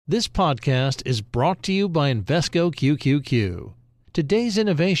This podcast is brought to you by Invesco QQQ. Today's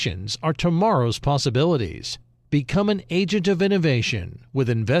innovations are tomorrow's possibilities. Become an agent of innovation with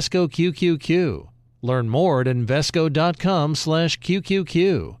Invesco QQQ. Learn more at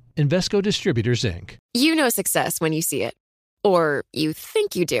Invesco.com/QQQ. Invesco Distributors, Inc. You know success when you see it. Or you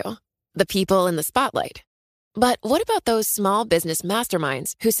think you do. The people in the spotlight. But what about those small business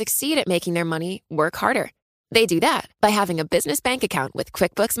masterminds who succeed at making their money work harder? They do that by having a business bank account with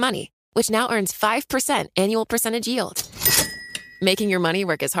QuickBooks Money, which now earns 5% annual percentage yield. Making your money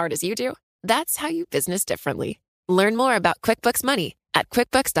work as hard as you do? That's how you business differently. Learn more about QuickBooks Money at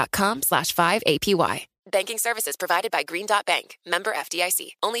quickbooks.com/5APY. Banking services provided by Green Dot Bank. Member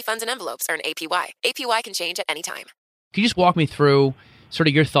FDIC. Only funds and envelopes earn APY. APY can change at any time. Can you just walk me through sort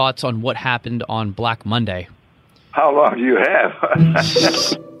of your thoughts on what happened on Black Monday? How long do you have?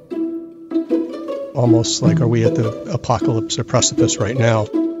 Almost like, are we at the apocalypse or precipice right now?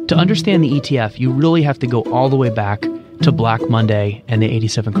 To understand the ETF, you really have to go all the way back to Black Monday and the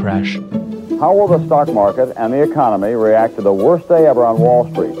 87 crash. How will the stock market and the economy react to the worst day ever on Wall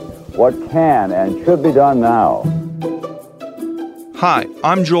Street? What can and should be done now? Hi,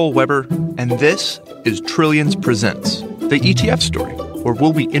 I'm Joel Weber, and this is Trillions Presents, the ETF story, where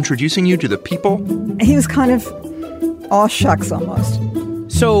we'll be introducing you to the people. He was kind of all shucks almost.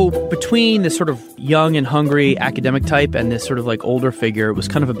 So between this sort of young and hungry academic type and this sort of like older figure, it was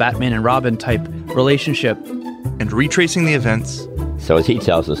kind of a Batman and Robin type relationship. And retracing the events. So as he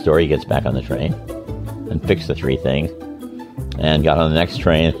tells the story, he gets back on the train and fixed the three things and got on the next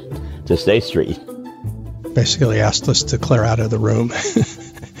train to State Street. Basically asked us to clear out of the room,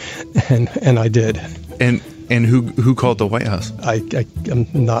 and I did. And who called the White House? I'm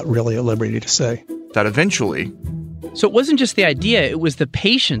not really at liberty to say. That eventually... So it wasn't just the idea, it was the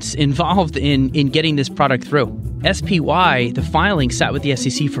patience involved in getting this product through. SPY, the filing, sat with the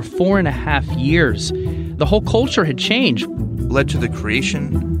SEC for 4.5 years. The whole culture had changed. Led to the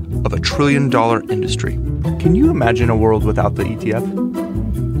creation of $1 trillion industry. Can you imagine a world without the ETF?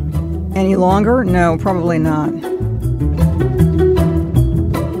 Any longer? No, probably not.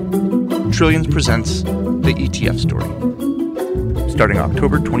 Trillions presents the ETF story. Starting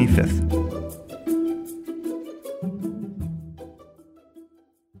October 25th.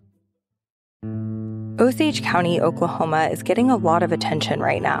 Osage County, Oklahoma is getting a lot of attention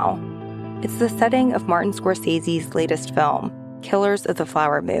right now. It's the setting of Martin Scorsese's latest film, Killers of the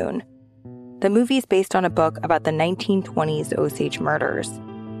Flower Moon. The movie's based on a book about the 1920s Osage murders,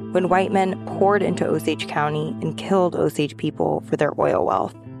 when white men poured into Osage County and killed Osage people for their oil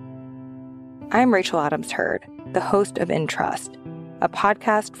wealth. I'm Rachel Adams Hurd, the host of In Trust, a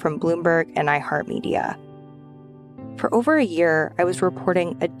podcast from Bloomberg and iHeartMedia. For over a year, I was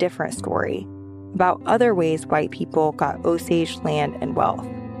reporting a different story about other ways white people got Osage land and wealth,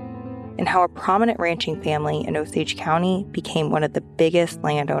 and how a prominent ranching family in Osage County became one of the biggest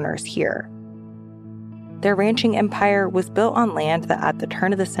landowners here. Their ranching empire was built on land that at the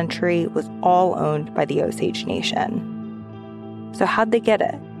turn of the century was all owned by the Osage Nation. So how'd they get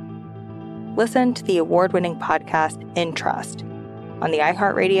it? Listen to the award-winning podcast In Trust on the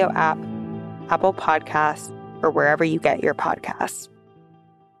iHeartRadio app, Apple Podcasts, or wherever you get your podcasts.